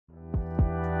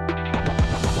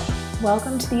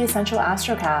Welcome to the Essential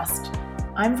Astrocast.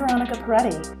 I'm Veronica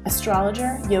Peretti,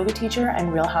 astrologer, yoga teacher,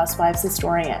 and Real Housewives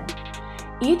historian.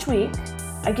 Each week,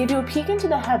 I give you a peek into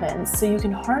the heavens so you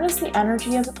can harness the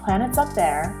energy of the planets up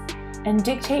there and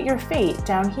dictate your fate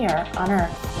down here on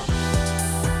Earth.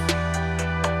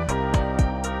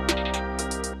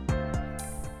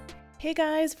 Hey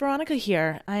guys, Veronica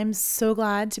here. I'm so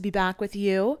glad to be back with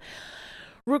you,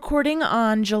 recording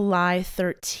on July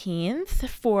 13th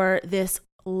for this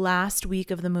last week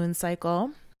of the moon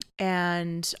cycle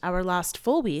and our last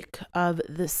full week of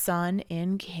the sun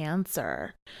in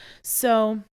Cancer.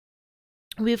 So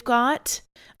we've got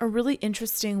a really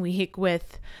interesting week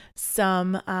with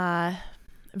some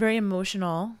very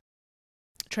emotional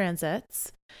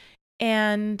transits.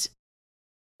 And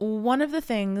one of the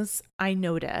things I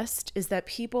noticed is that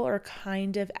people are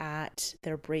kind of at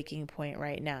their breaking point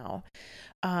right now.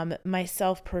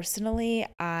 Myself personally,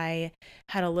 I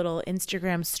had a little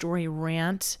Instagram story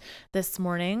rant this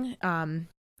morning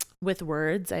with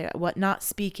words, not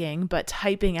speaking, but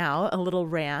typing out a little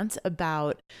rant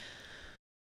about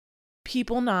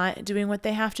people not doing what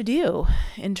they have to do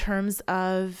in terms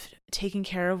of taking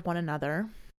care of one another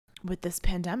with this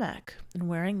pandemic and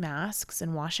wearing masks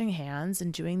and washing hands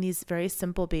and doing these very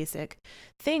simple, basic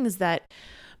things that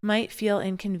might feel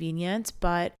inconvenient,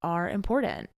 but are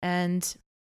important. And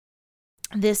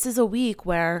this is a week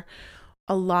where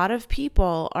a lot of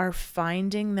people are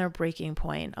finding their breaking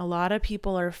point. A lot of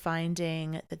people are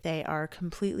finding that they are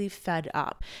completely fed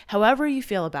up. However you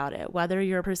feel about it, whether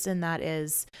you're a person that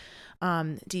is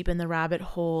deep in the rabbit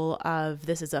hole of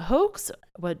this is a hoax,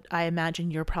 what I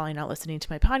imagine you're probably not listening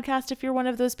to my podcast if you're one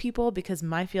of those people, because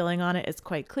my feeling on it is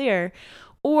quite clear.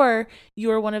 Or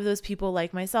you're one of those people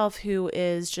like myself who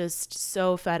is just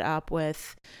so fed up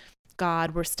with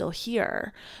God, we're still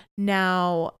here.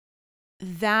 Now,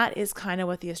 that is kind of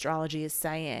what the astrology is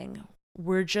saying.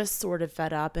 We're just sort of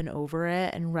fed up and over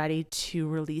it and ready to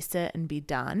release it and be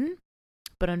done.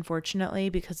 But unfortunately,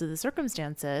 because of the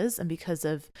circumstances and because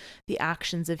of the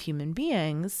actions of human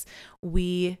beings,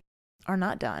 we are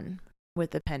not done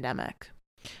with the pandemic.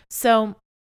 So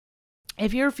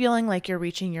if you're feeling like you're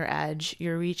reaching your edge,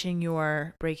 you're reaching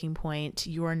your breaking point,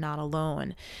 you are not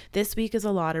alone. This week is a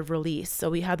lot of release.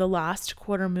 So we had the last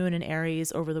quarter moon in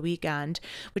Aries over the weekend,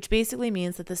 which basically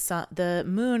means that the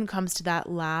moon comes to that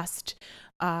last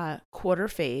quarter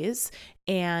phase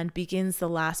and begins the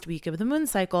last week of the moon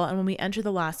cycle. And when we enter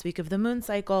the last week of the moon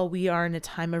cycle, we are in a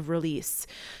time of release.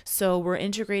 So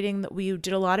we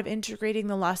did a lot of integrating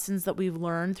the lessons that we've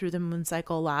learned through the moon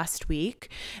cycle last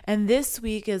week. And this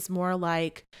week is more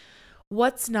like,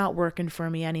 what's not working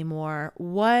for me anymore?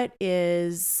 What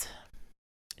is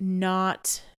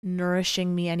not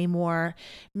nourishing me anymore?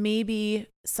 Maybe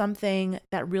something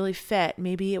that really fit.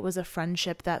 Maybe it was a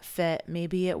friendship that fit.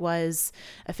 Maybe it was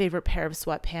a favorite pair of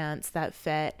sweatpants that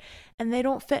fit, and they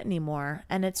don't fit anymore.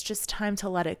 And it's just time to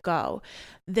let it go.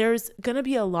 There's going to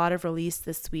be a lot of release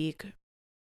this week.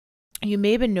 You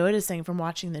may have been noticing from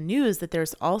watching the news that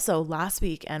there's also last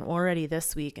week and already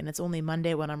this week, and it's only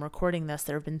Monday when I'm recording this,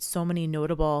 there have been so many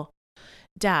notable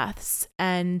deaths.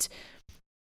 And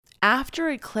after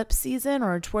eclipse season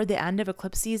or toward the end of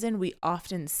eclipse season, we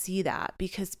often see that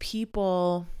because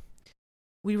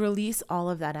we release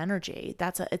all of that energy.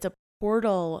 It's a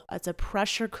portal, it's a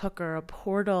pressure cooker, a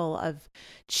portal of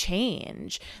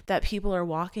change that people are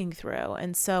walking through.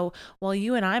 And so while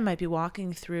you and I might be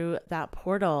walking through that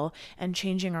portal and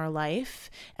changing our life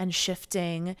and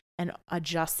shifting and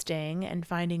adjusting and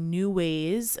finding new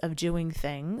ways of doing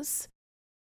things,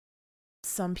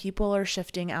 some people are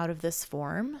shifting out of this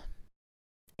form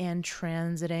and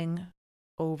transitioning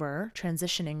over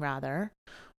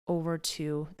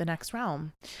to the next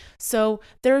realm. So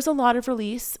there's a lot of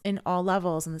release in all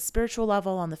levels, on the spiritual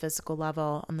level, on the physical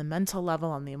level, on the mental level,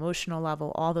 on the emotional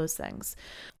level, all those things.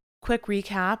 Quick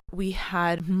recap, we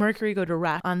had Mercury go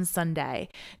direct on Sunday.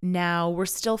 Now we're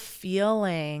still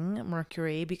feeling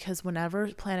Mercury because whenever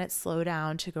planets slow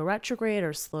down to go retrograde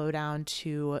or slow down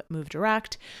to move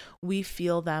direct, we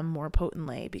feel them more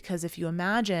potently. Because if you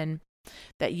imagine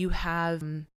that you have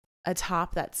a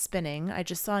top that's spinning. I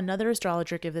just saw another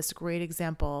astrologer give this great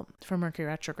example for Mercury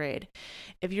retrograde.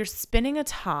 If you're spinning a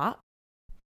top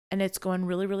and it's going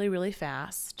really, really, really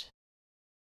fast,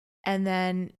 and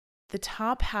then the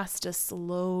top has to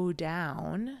slow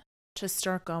down to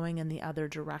start going in the other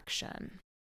direction.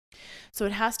 So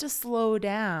it has to slow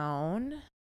down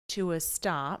to a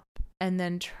stop and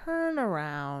then turn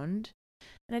around.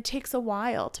 And it takes a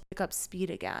while to pick up speed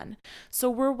again. So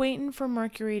we're waiting for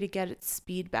Mercury to get its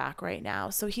speed back right now.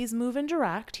 So he's moving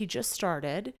direct. He just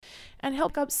started and he'll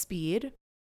pick up speed.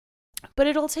 but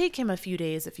it'll take him a few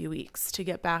days, a few weeks to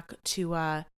get back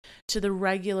to the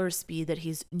regular speed that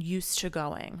he's used to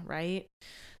going, right?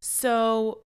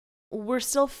 So we're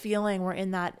still feeling, we're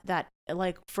in that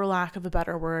like, for lack of a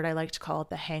better word, I like to call it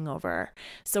the hangover.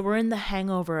 So we're in the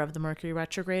hangover of the Mercury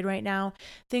retrograde right now.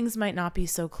 Things might not be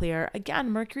so clear. Again,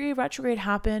 Mercury retrograde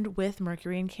happened with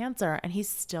Mercury in Cancer, and he's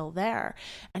still there.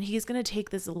 And he's going to take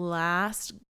this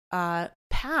last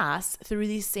pass through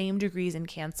these same degrees in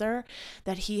Cancer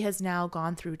that he has now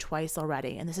gone through twice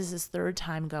already. And this is his third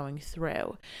time going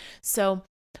through. So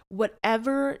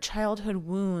whatever childhood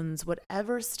wounds,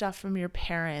 whatever stuff from your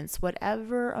parents,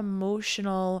 whatever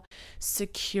emotional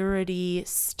security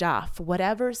stuff,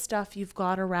 whatever stuff you've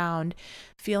got around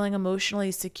feeling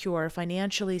emotionally secure,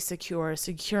 financially secure,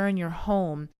 secure in your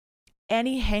home,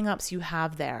 any hangups you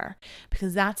have there,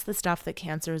 because that's the stuff that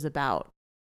Cancer is about.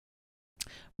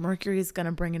 Mercury is going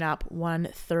to bring it up one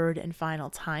third and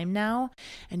final time now,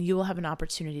 and you will have an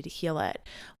opportunity to heal it.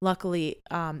 Luckily,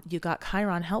 you got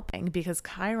Chiron helping, because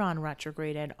Chiron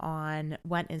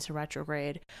went into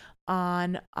retrograde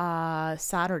on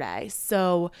Saturday.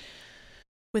 So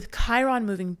with Chiron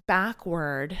moving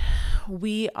backward,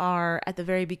 we are at the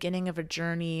very beginning of a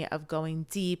journey of going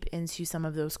deep into some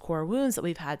of those core wounds that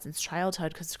we've had since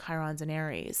childhood, because Chiron's in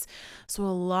Aries. So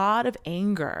a lot of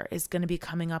anger is going to be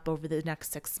coming up over the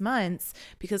next 6 months,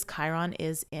 because Chiron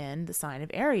is in the sign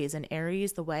of Aries. And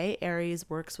Aries, the way Aries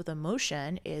works with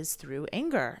emotion is through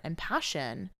anger and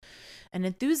passion and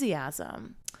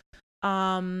enthusiasm.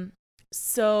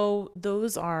 So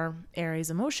those are Aries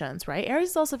emotions, right? Aries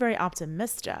is also very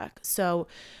optimistic. So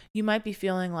you might be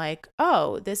feeling like,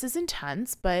 oh, this is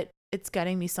intense, but it's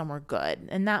getting me somewhere good.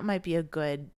 And that might be a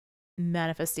good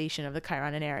manifestation of the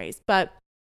Chiron in Aries. But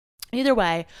either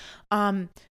way,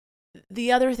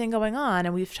 the other thing going on,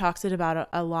 and we've talked about it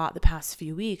a lot the past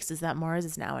few weeks, is that Mars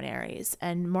is now in Aries.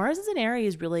 And Mars is in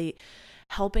Aries really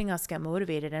helping us get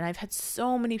motivated. And I've had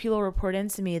so many people report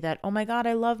into me that, oh my God,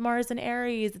 I love Mars in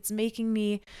Aries. It's making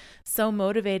me so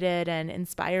motivated and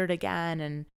inspired again,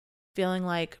 and feeling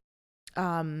like,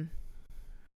 there's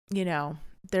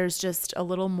just a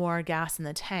little more gas in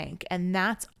the tank. And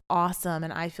that's awesome.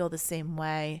 And I feel the same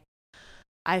way.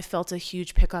 I felt a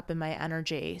huge pickup in my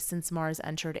energy since Mars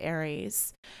entered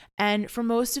Aries. And for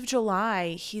most of July,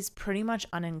 he's pretty much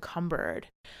unencumbered.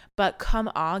 But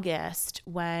come August,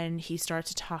 when he starts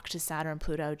to talk to Saturn,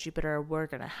 Pluto, Jupiter, we're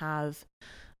going to have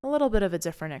a little bit of a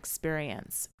different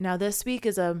experience. Now, this week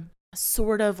is a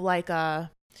sort of like a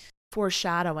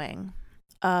foreshadowing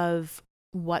of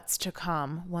what's to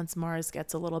come once Mars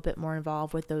gets a little bit more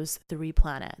involved with those 3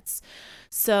 planets.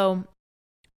 So,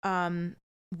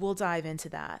 we'll dive into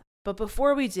that. But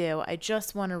before we do, I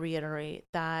just want to reiterate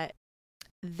that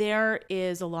there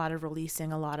is a lot of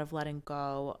releasing, a lot of letting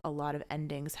go, a lot of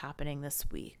endings happening this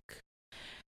week.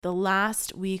 The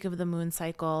last week of the moon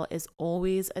cycle is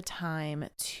always a time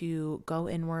to go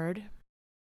inward.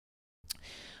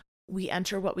 We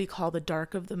enter what we call the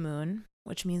dark of the moon,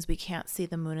 which means we can't see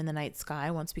the moon in the night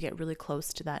sky once we get really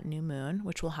close to that new moon,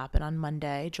 which will happen on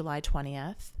Monday, July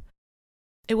 20th.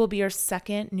 It will be our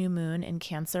second new moon in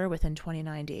Cancer within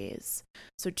 29 days.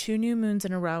 So 2 new moons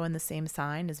in a row in the same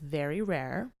sign is very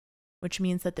rare, which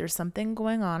means that there's something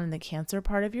going on in the Cancer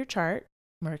part of your chart.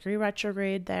 Mercury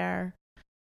retrograde there,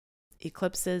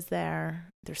 eclipses there.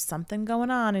 There's something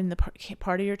going on in the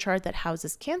part of your chart that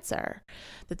houses Cancer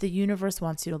that the universe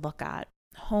wants you to look at.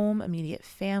 Home, immediate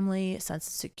family, sense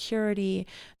of security.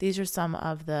 These are some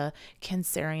of the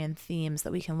Cancerian themes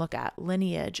that we can look at.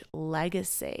 Lineage,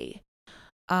 legacy.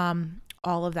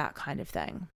 All of that kind of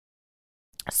thing.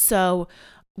 So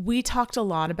we talked a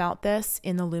lot about this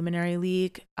in the Luminary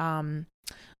League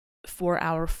for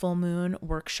our full moon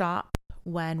workshop,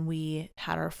 when we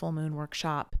had our full moon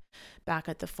workshop back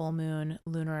at the full moon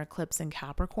lunar eclipse in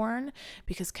Capricorn,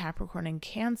 because Capricorn and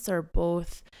Cancer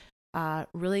both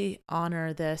really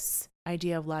honor this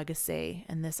idea of legacy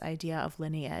and this idea of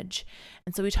lineage.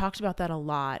 And so we talked about that a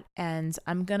lot, and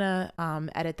I'm gonna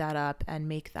edit that up and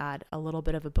make that a little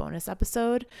bit of a bonus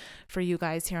episode for you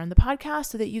guys here on the podcast,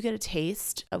 so that you get a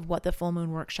taste of what the full moon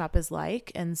workshop is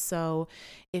like. And so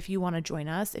if you want to join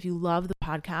us, if you love the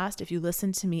podcast, if you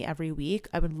listen to me every week,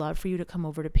 I would love for you to come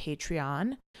over to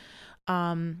Patreon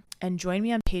and join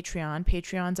me on Patreon,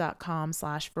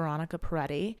 patreon.com/Veronica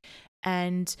Peretti.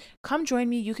 And come join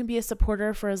me. You can be a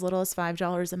supporter for as little as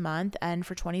 $5 a month. And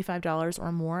for $25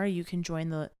 or more, you can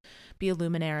be a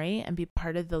luminary and be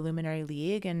part of the Luminary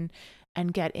League and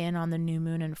get in on the new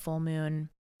moon and full moon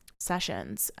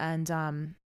sessions. And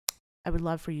I would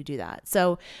love for you to do that.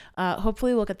 So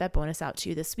hopefully we'll get that bonus out to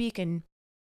you this week. And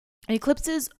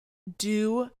eclipses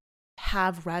do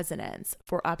have resonance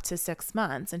for up to 6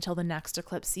 months until the next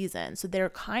eclipse season. So they're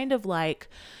kind of like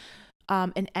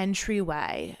an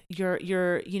entryway.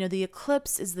 The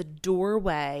eclipse is the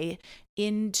doorway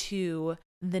into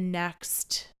the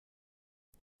next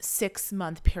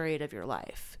 6-month period of your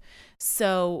life.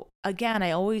 So again,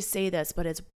 I always say this, but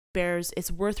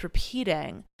it's worth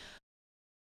repeating.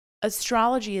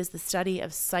 Astrology is the study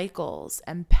of cycles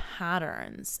and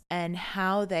patterns and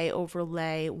how they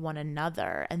overlay one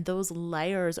another. And those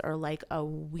layers are like a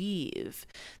weave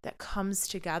that comes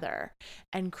together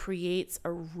and creates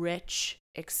a rich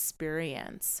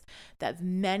experience that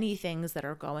many things that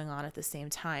are going on at the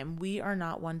same time. We are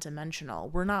not one-dimensional.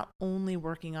 We're not only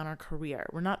working on our career.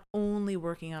 We're not only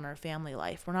working on our family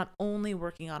life. We're not only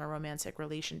working on a romantic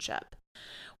relationship.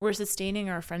 We're sustaining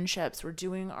our friendships. We're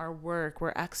doing our work.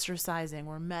 We're exercising.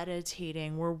 We're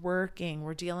meditating. We're working.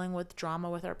 We're dealing with drama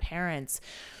with our parents.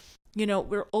 We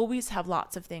always have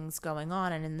lots of things going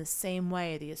on. And in the same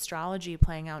way, the astrology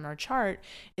playing out in our chart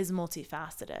is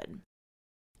multifaceted.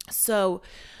 So,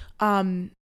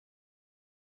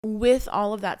 with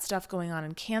all of that stuff going on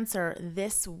in Cancer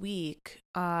this week,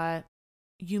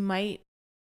 you might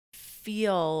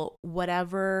feel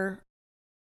whatever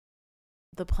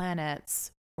the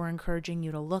planets were encouraging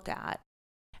you to look at,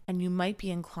 and you might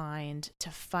be inclined to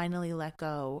finally let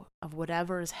go of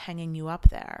whatever is hanging you up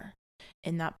there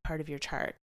in that part of your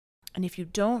chart. And if you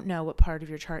don't know what part of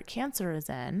your chart Cancer is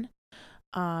in,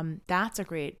 that's a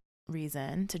great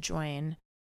reason to join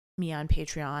me on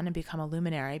Patreon and become a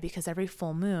luminary, because every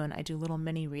full moon I do little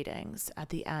mini readings at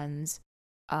the end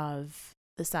of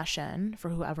the session for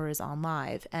whoever is on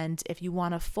live. And if you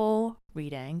want a full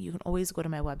reading, you can always go to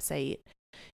my website,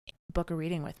 book a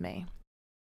reading with me.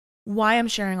 Why I'm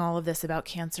sharing all of this about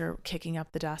Cancer kicking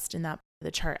up the dust in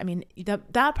the chart. I mean,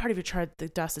 that part of your chart, the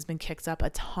dust has been kicked up a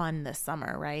ton this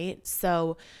summer, right?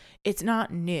 So it's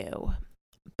not new,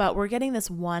 but we're getting this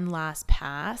one last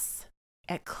pass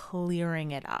at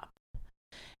clearing it up.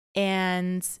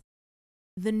 And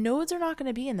the nodes are not going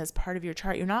to be in this part of your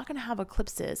chart. You're not going to have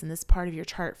eclipses in this part of your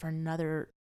chart for another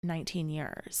 19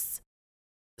 years.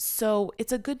 So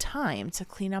it's a good time to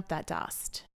clean up that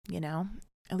dust,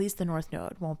 At least the North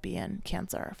Node won't be in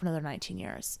Cancer for another 19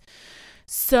 years.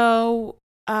 So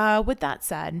with that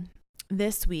said,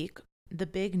 this week, the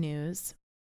big news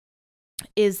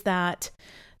is that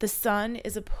the Sun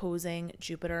is opposing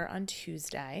Jupiter on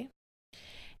Tuesday,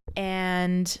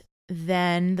 and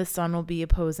then the Sun will be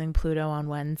opposing Pluto on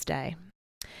Wednesday.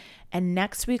 And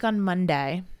next week on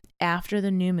Monday, after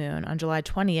the new moon on July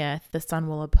 20th, the Sun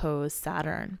will oppose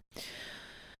Saturn.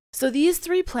 So these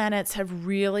 3 planets have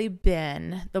really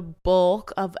been the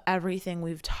bulk of everything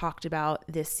we've talked about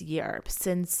this year,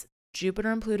 since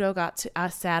Saturn and Pluto got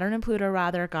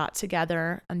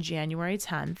together on January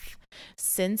 10th.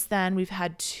 Since then, we've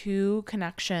had 2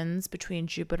 connections between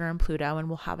Jupiter and Pluto, and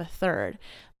we'll have a third.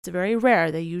 It's very rare.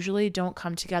 They usually don't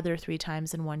come together 3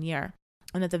 times in 1 year.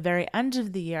 And at the very end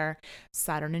of the year,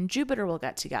 Saturn and Jupiter will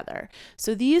get together.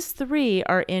 So these 3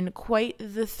 are in quite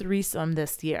the threesome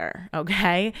this year,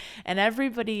 okay? And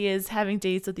everybody is having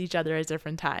dates with each other at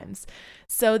different times.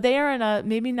 So they are in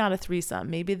maybe not a threesome,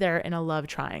 maybe they're in a love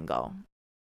triangle.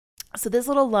 So this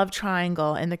little love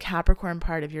triangle in the Capricorn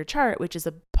part of your chart, which is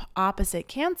opposite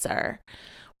Cancer,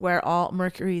 where all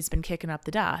Mercury's been kicking up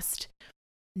the dust.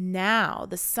 Now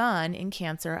the Sun in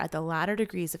Cancer at the latter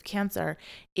degrees of Cancer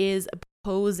is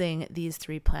opposing these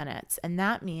 3 planets. And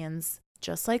that means,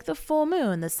 just like the full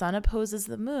moon, the Sun opposes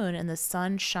the moon, and the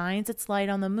Sun shines its light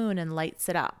on the moon and lights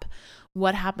it up.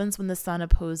 What happens when the Sun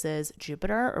opposes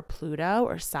Jupiter or Pluto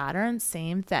or Saturn?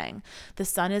 Same thing. The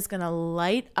Sun is going to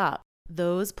light up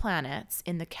those planets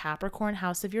in the Capricorn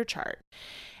house of your chart,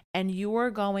 and you are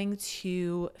going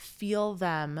to feel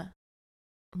them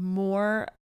more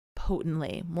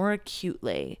potently, more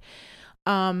acutely.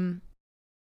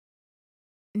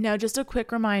 Now, just a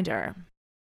quick reminder,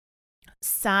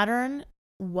 Saturn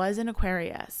was in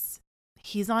Aquarius.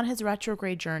 He's on his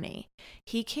retrograde journey.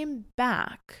 He came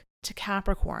back to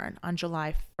Capricorn on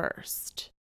July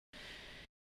 1st.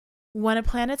 When a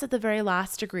planet's at the very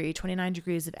last degree, 29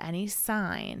 degrees of any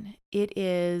sign, it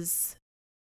is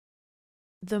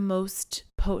the most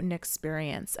potent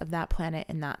experience of that planet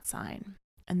in that sign.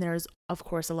 And there's, of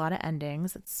course, a lot of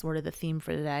endings. That's sort of the theme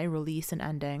for today, release and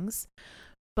endings.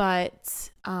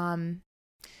 But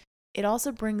it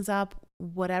also brings up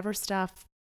whatever stuff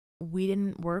we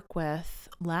didn't work with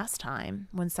last time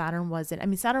when Saturn was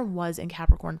in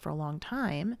Capricorn for a long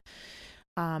time.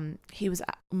 He was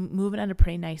moving at a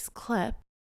pretty nice clip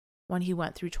when he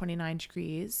went through 29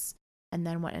 degrees and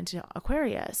then went into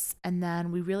Aquarius. And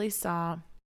then we really saw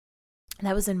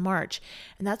That was in March.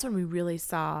 And that's when we really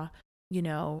saw,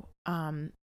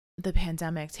 the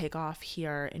pandemic take off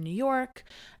here in New York,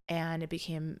 and it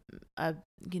became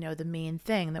the main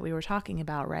thing that we were talking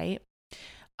about, right?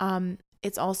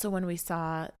 It's also when we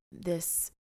saw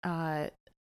this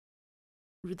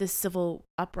civil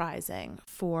uprising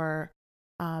for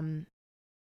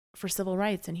civil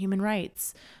rights and human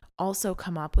rights also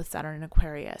come up with Saturn and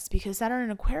Aquarius, because Saturn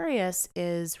and Aquarius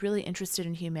is really interested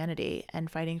in humanity and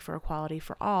fighting for equality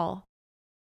for all.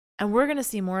 And we're going to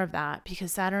see more of that,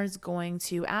 because Saturn's going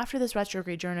to, after this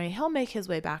retrograde journey, he'll make his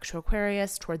way back to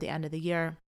Aquarius toward the end of the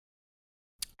year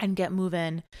and get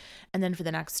moving. And then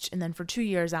for 2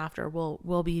 years after,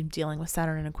 we'll be dealing with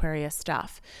Saturn and Aquarius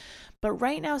stuff. But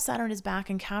right now, Saturn is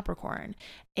back in Capricorn.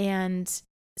 And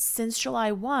since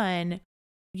July 1,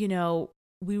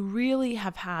 we really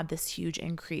have had this huge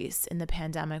increase in the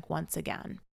pandemic once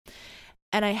again.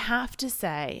 And I have to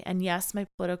say, and yes, I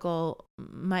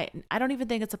don't even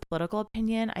think it's a political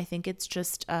opinion. I think it's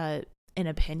just an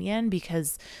opinion,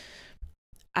 because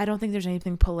I don't think there's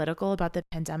anything political about the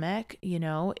pandemic.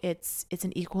 It's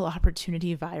an equal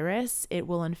opportunity virus. It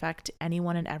will infect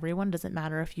anyone and everyone. It doesn't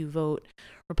matter if you vote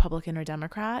Republican or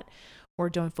Democrat or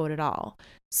don't vote at all.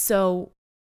 So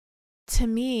to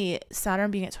me,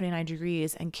 Saturn being at 29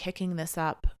 degrees and kicking this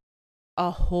up a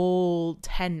whole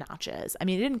 10 notches. I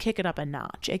mean, it didn't kick it up a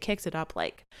notch. It kicks it up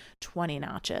like 20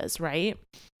 notches, right?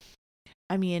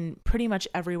 I mean, pretty much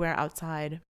everywhere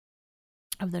outside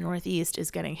of the Northeast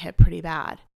is getting hit pretty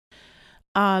bad.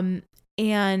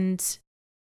 And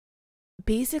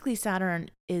basically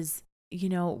Saturn is,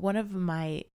 one of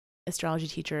my astrology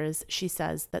teachers, she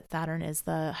says that Saturn is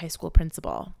the high school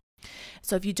principal.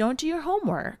 So if you don't do your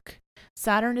homework,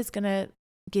 Saturn is going to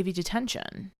give you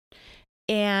detention.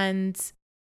 And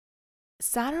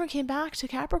Saturn came back to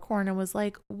Capricorn and was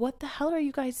like, what the hell are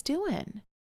you guys doing?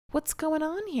 What's going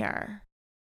on here?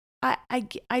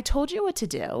 I told you what to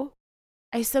do.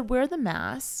 I said, wear the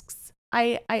masks.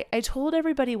 I told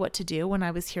everybody what to do when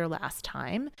I was here last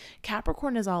time.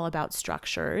 Capricorn is all about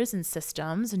structures and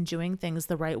systems and doing things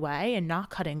the right way and not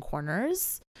cutting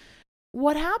corners.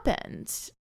 What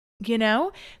happened?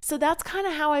 So that's kind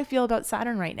of how I feel about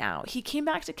Saturn right now. He came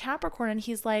back to Capricorn and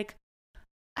he's like,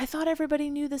 I thought everybody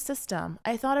knew the system.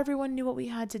 I thought everyone knew what we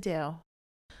had to do.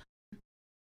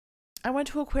 I went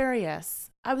to Aquarius.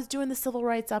 I was doing the civil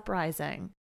rights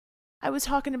uprising. I was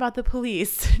talking about the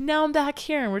police. Now I'm back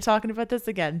here and we're talking about this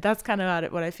again. That's kind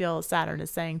of what I feel Saturn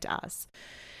is saying to us.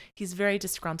 He's very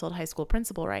disgruntled high school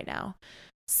principal right now.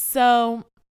 So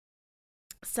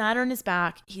Saturn is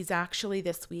back. He's actually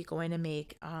this week going to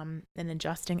make an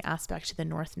adjusting aspect to the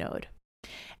North Node.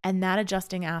 And that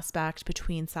adjusting aspect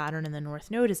between Saturn and the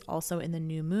North Node is also in the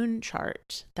new moon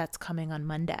chart that's coming on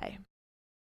Monday.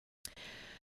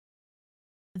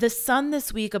 The sun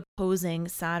this week opposing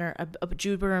Saturn,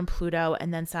 Jupiter and Pluto,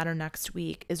 and then Saturn next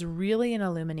week is really an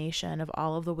illumination of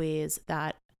all of the ways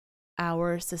that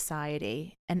our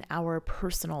society and our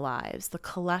personal lives, the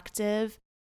collective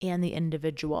and the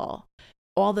individual,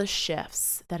 all the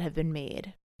shifts that have been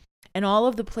made, and all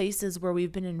of the places where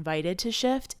we've been invited to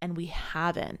shift and we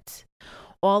haven't.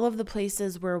 All of the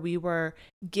places where we were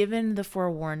given the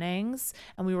forewarnings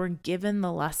and we were given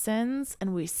the lessons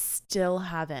and we still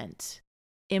haven't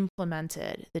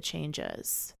implemented the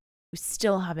changes. We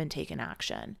still haven't taken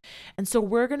action. And so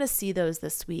we're going to see those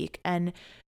this week. And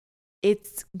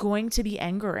it's going to be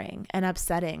angering and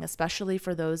upsetting, especially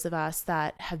for those of us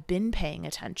that have been paying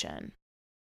attention.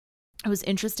 It was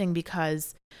interesting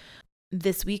because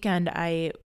this weekend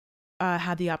I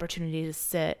had the opportunity to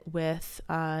sit with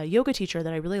a yoga teacher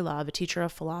that I really love, a teacher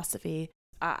of philosophy.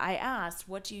 I asked,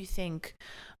 what do you think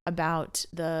about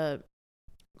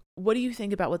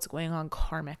what's going on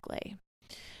karmically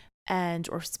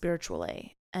or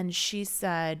spiritually? And she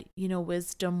said,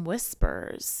 wisdom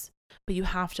whispers, but you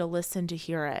have to listen to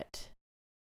hear it.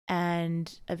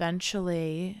 And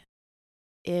eventually,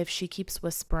 if she keeps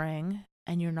whispering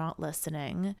and you're not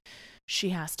listening, she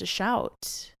has to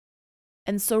shout.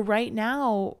 And so right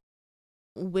now,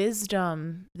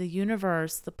 wisdom, the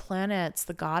universe, the planets,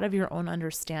 the God of your own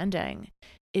understanding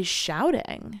is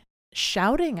shouting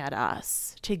at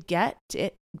us to get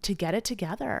it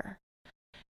together.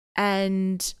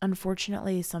 And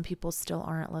unfortunately, some people still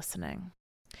aren't listening.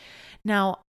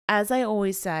 Now, as I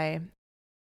always say,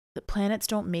 the planets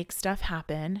don't make stuff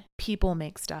happen. People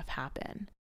make stuff happen.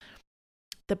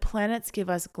 The planets give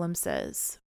us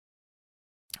glimpses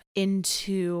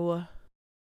into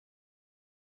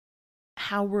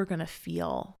how we're going to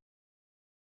feel.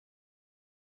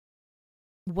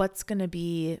 What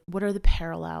are the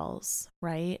parallels,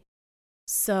 right?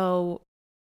 So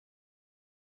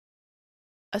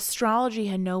astrology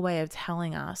had no way of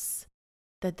telling us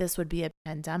that this would be a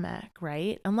pandemic,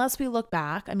 right? Unless we look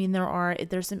back. I mean,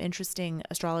 there's some interesting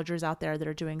astrologers out there that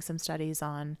are doing some studies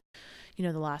on,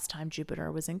 the last time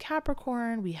Jupiter was in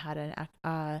Capricorn, we had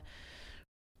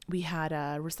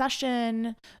a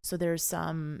recession. So there's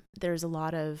a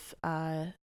lot of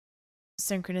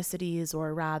synchronicities,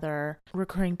 or rather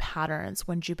recurring patterns.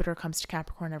 When Jupiter comes to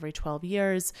Capricorn every 12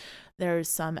 years, there's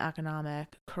some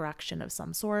economic correction of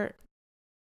some sort.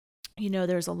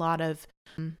 There's a lot of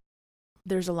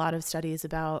studies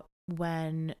about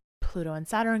when Pluto and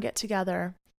Saturn get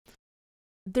together.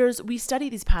 We study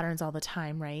these patterns all the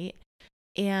time, right?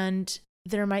 And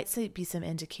there might be some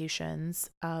indications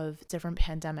of different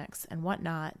pandemics and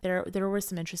whatnot. There were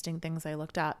some interesting things I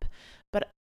looked up, but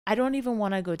I don't even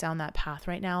want to go down that path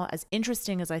right now, as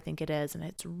interesting as I think it is. And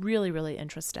it's really, really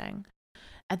interesting.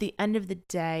 At the end of the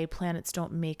day, planets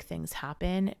don't make things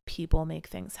happen. People make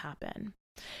things happen.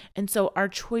 And so our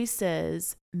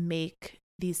choices make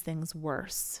these things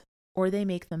worse, or they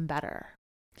make them better,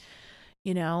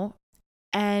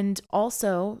 and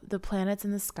also the planets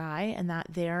in the sky, and that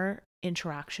their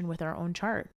interaction with our own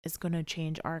chart is going to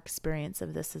change our experience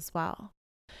of this as well.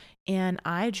 And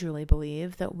I truly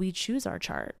believe that we choose our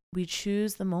chart. We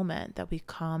choose the moment that we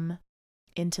come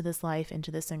into this life,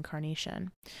 into this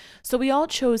incarnation. So we all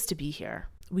chose to be here.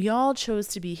 We all chose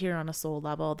to be here on a soul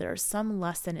level. There's some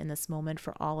lesson in this moment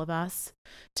for all of us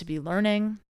to be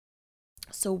learning.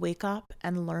 So wake up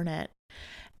and learn it.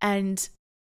 And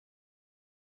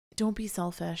don't be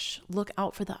selfish. Look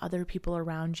out for the other people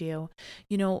around you.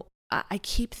 I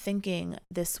keep thinking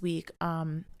this week,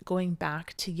 going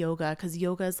back to yoga, because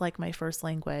yoga is like my first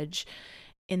language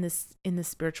in the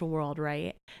spiritual world,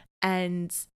 right?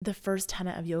 And the first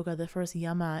tenet of yoga, the first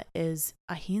yama, is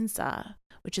ahimsa,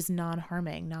 which is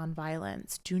non-harming,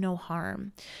 non-violence, do no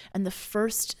harm. And the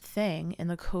first thing in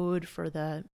the code for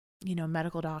the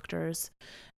medical doctors,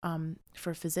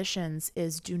 for physicians,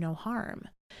 is do no harm.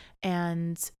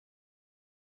 And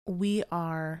we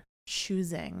are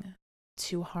choosing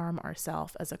to harm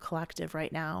ourselves as a collective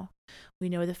right now. We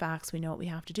know the facts. We know what we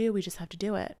have to do. We just have to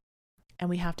do it. And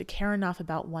we have to care enough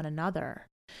about one another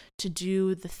to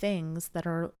do the things that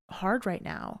are hard right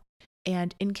now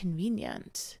and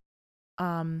inconvenient.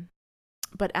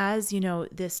 But as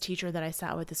this teacher that I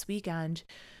sat with this weekend,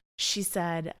 she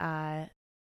said,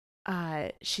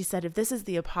 if this is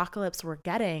the apocalypse we're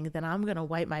getting, then I'm going to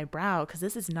wipe my brow, because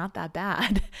this is not that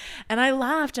bad. And I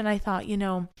laughed, and I thought,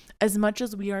 as much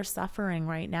as we are suffering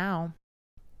right now,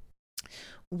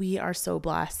 we are so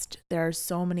blessed. There are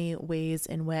so many ways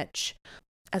in which,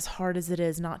 as hard as it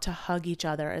is not to hug each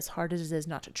other, as hard as it is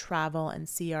not to travel and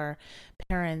see our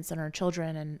parents and our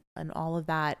children and all of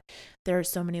that, there are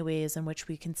so many ways in which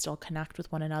we can still connect with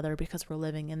one another, because we're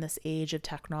living in this age of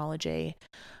technology.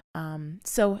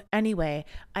 So anyway,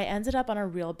 I ended up on a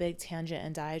real big tangent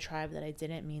and diatribe that I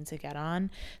didn't mean to get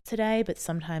on today, but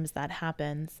sometimes that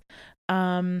happens.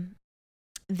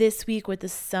 This week, with the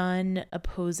sun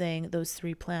opposing those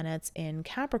 3 planets in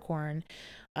Capricorn,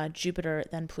 Jupiter,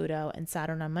 then Pluto, and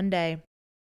Saturn on Monday,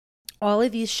 all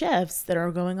of these shifts that are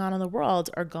going on in the world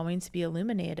are going to be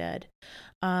illuminated.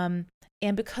 And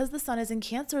because the sun is in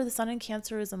Cancer, the sun in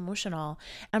Cancer is emotional,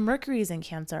 and Mercury is in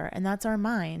Cancer, and that's our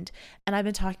mind. And I've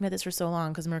been talking about this for so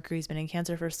long because Mercury's been in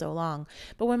Cancer for so long.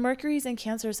 But when Mercury's in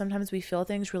Cancer, sometimes we feel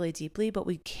things really deeply, but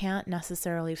we can't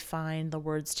necessarily find the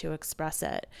words to express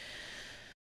it.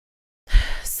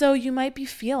 So you might be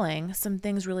feeling some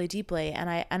things really deeply.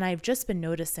 And I've just been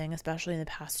noticing, especially in the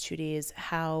past 2 days,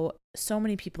 how so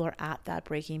many people are at that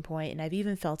breaking point. And I've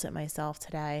even felt it myself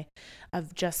today,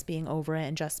 of just being over it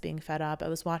and just being fed up. I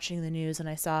was watching the news and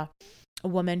I saw a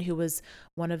woman who was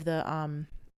one of the,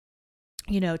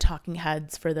 talking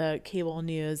heads for the cable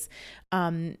news.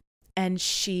 And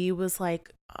she was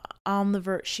like on the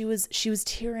verge, she was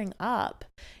tearing up,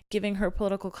 giving her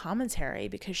political commentary,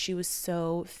 because she was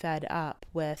so fed up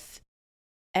with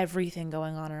everything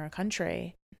going on in our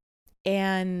country.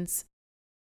 And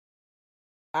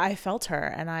I felt her,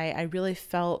 and I really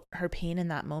felt her pain in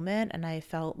that moment. And I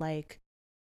felt like,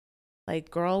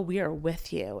 girl, we are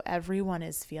with you. Everyone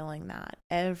is feeling that.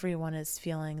 Everyone is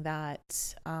feeling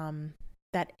that,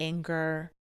 that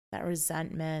anger, that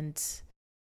resentment,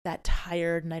 that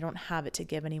tired, and I don't have it to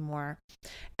give anymore.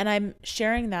 And I'm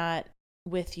sharing that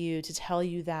with you to tell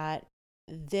you that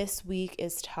this week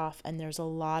is tough, and there's a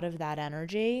lot of that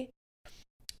energy,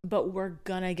 but we're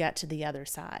gonna get to the other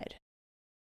side.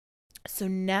 So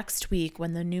next week,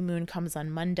 when the new moon comes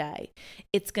on Monday,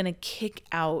 it's gonna kick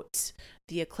out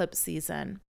the eclipse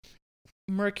season.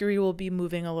 Mercury will be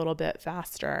moving a little bit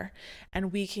faster,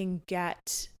 and we can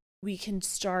get we can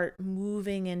start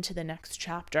moving into the next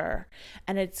chapter,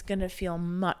 and it's going to feel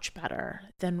much better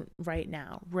than right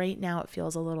now. Right now it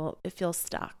feels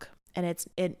stuck. And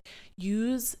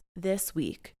use this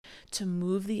week to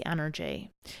move the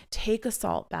energy, take a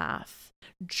salt bath,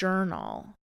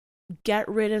 journal, get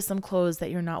rid of some clothes that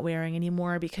you're not wearing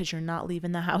anymore because you're not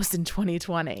leaving the house in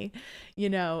 2020.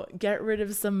 Get rid of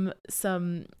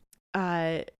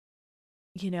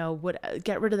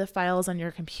get rid of the files on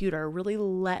your computer. Really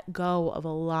let go of a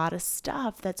lot of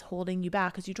stuff that's holding you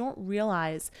back, because you don't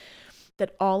realize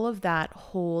that all of that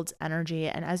holds energy.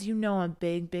 And as you know, I'm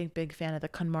a big fan of the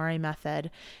KonMari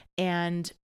method.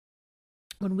 And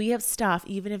when we have stuff,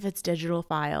 even if it's digital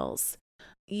files,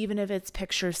 even if it's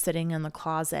pictures sitting in the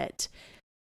closet,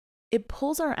 it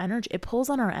pulls our energy. It pulls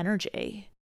on our energy.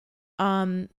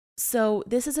 So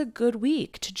this is a good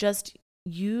week to just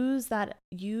use the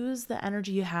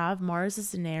energy you have. Mars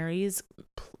is in Aries,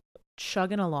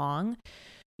 chugging along.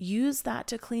 Use that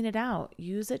to clean it out.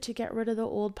 Use it to get rid of the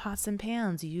old pots and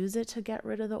pans. Use it to get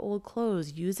rid of the old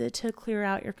clothes. Use it to clear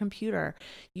out your computer.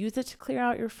 Use it to clear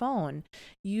out your phone.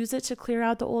 Use it to clear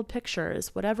out the old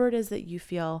pictures, whatever it is that you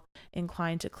feel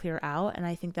inclined to clear out. And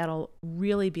I think that'll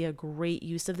really be a great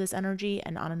use of this energy,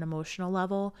 and on an emotional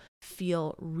level,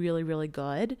 feel really, really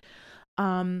good.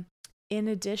 In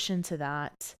addition to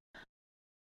that,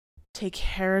 take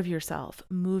care of yourself,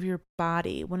 move your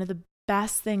body. One of the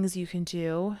best things you can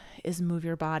do is move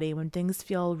your body when things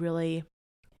feel really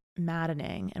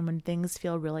maddening and when things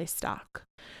feel really stuck.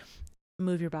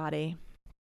 Move your body.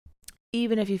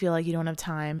 Even if you feel like you don't have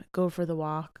time, go for the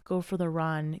walk, go for the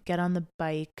run, get on the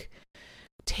bike,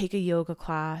 take a yoga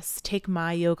class, take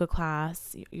my yoga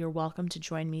class. You're welcome to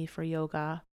join me for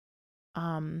yoga.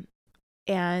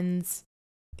 And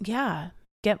yeah,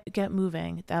 get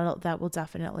moving. That will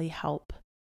definitely help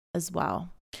as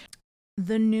well.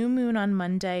 The new moon on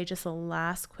Monday, just a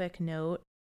last quick note.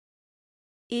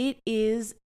 It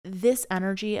is this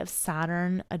energy of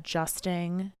Saturn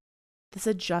adjusting, this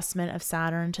adjustment of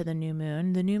Saturn to the new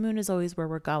moon. The new moon is always where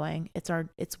we're going. It's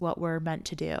what we're meant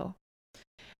to do.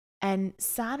 And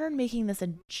Saturn making this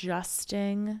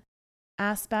adjusting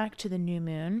aspect to the new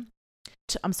moon,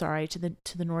 to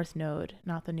the north node,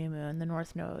 not the new moon, the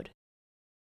north node.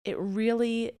 It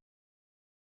really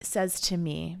says to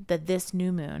me that this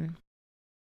new moon,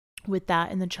 with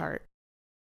that in the chart,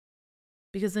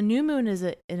 because the new moon is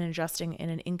an adjusting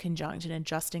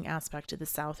aspect to the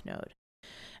south node,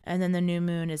 and then the new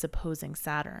moon is opposing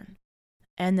Saturn,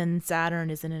 and then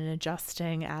Saturn is in an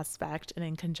adjusting aspect and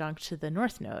in conjunct to the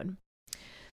north node.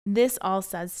 This all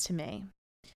says to me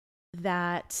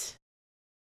that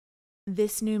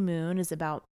this new moon is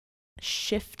about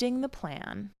shifting the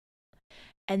plan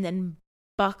and then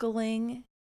buckling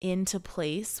into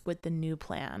place with the new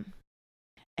plan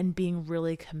and being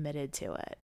really committed to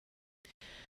it.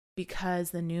 Because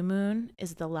the new moon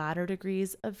is the latter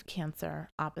degrees of Cancer,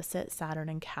 opposite Saturn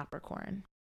and Capricorn.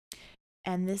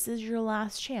 And this is your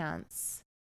last chance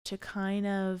to kind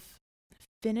of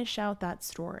finish out that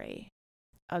story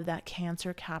of that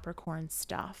Cancer Capricorn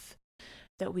stuff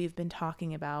that we've been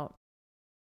talking about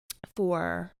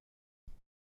for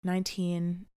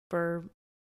 19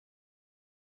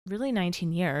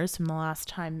 years from the last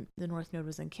time the North Node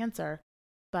was in Cancer.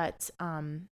 But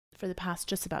for the past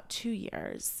just about 2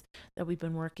 years that we've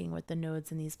been working with the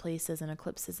nodes in these places and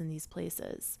eclipses in these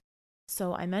places.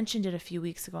 So I mentioned it a few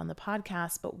weeks ago on the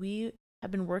podcast, but we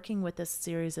have been working with this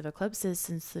series of eclipses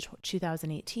since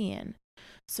 2018.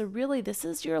 So really, this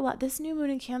new moon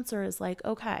in Cancer is like,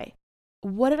 okay,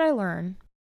 what did I learn?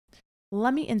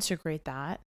 Let me integrate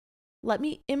that. Let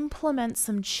me implement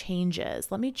some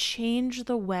changes. Let me change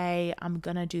the way I'm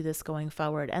going to do this going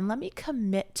forward. And let me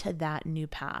commit to that new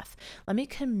path. Let me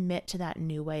commit to that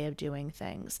new way of doing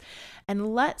things.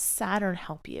 And let Saturn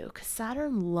help you, because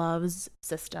Saturn loves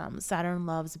systems. Saturn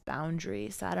loves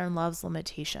boundaries. Saturn loves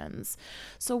limitations.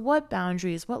 So what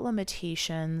boundaries, what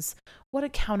limitations, what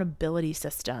accountability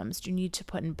systems do you need to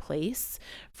put in place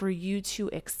for you to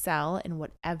excel in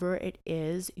whatever it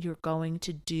is you're going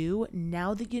to do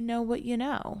now that you know what you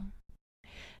know?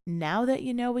 Now that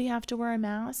you know we have to wear a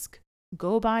mask,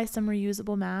 go buy some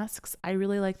reusable masks. I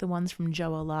really like the ones from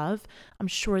Joa Love. I'm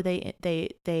sure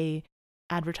they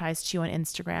advertise to you on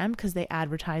Instagram, because they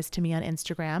advertise to me on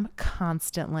Instagram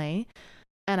constantly.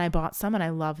 And I bought some and I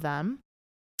love them.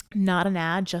 Not an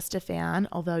ad, just a fan.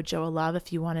 Although Joa Love,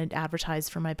 if you want to advertise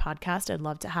for my podcast, I'd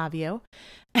love to have you.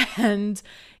 And,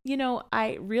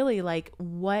 I really like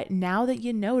now that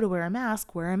you know to wear a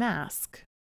mask, wear a mask.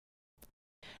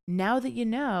 Now that you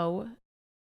know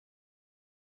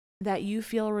that you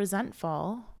feel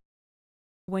resentful,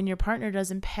 when your partner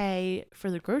doesn't pay for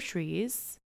the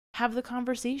groceries, have the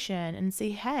conversation and say,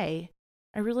 hey,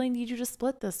 I really need you to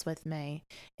split this with me.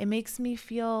 It makes me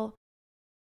feel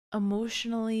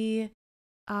emotionally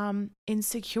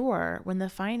insecure when the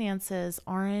finances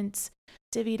aren't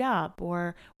divvied up,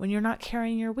 or when you're not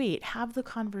carrying your weight. Have the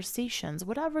conversations,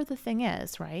 whatever the thing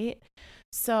is, right?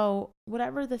 So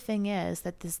whatever the thing is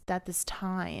that this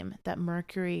time that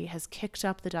Mercury has kicked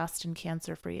up the dust in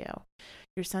Cancer for you,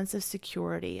 your sense of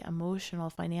security, emotional,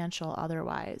 financial,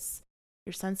 otherwise,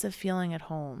 your sense of feeling at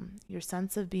home, your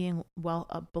sense of being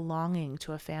belonging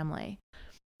to a family,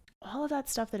 all of that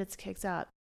stuff that it's kicked up,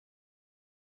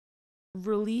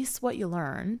 release what you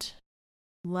learned,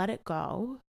 let it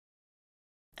go,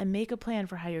 and make a plan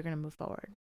for how you're going to move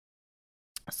forward.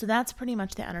 So that's pretty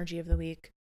much the energy of the week.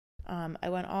 I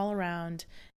went all around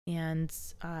and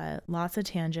lots of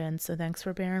tangents, so thanks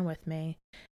for bearing with me.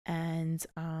 And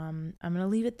I'm going to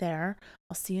leave it there.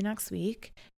 I'll see you next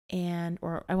week.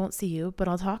 Or I won't see you, but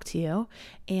I'll talk to you.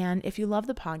 And if you love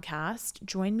the podcast,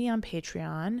 join me on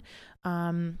Patreon.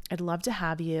 I'd love to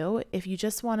have you. If you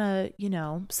just want to,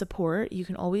 support, you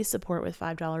can always support with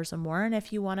 $5 or more. And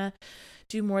if you want to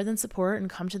do more than support and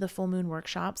come to the full moon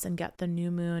workshops and get the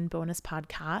new moon bonus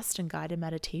podcast and guided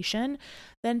meditation,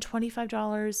 then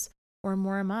 $25 or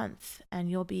more a month, and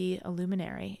you'll be a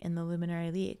luminary in the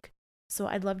Luminary League. So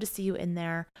I'd love to see you in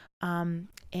there.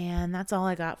 And that's all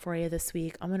I got for you this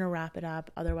week. I'm going to wrap it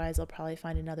up. Otherwise, I'll probably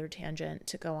find another tangent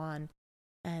to go on.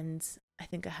 And I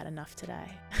think I had enough today.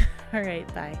 All right,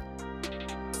 bye.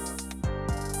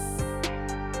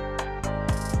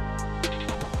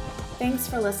 Thanks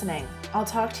for listening. I'll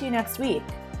talk to you next week.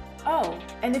 Oh,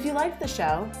 and if you liked the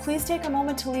show, please take a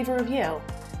moment to leave a review.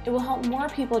 It will help more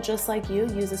people just like you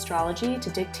use astrology to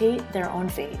dictate their own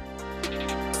fate.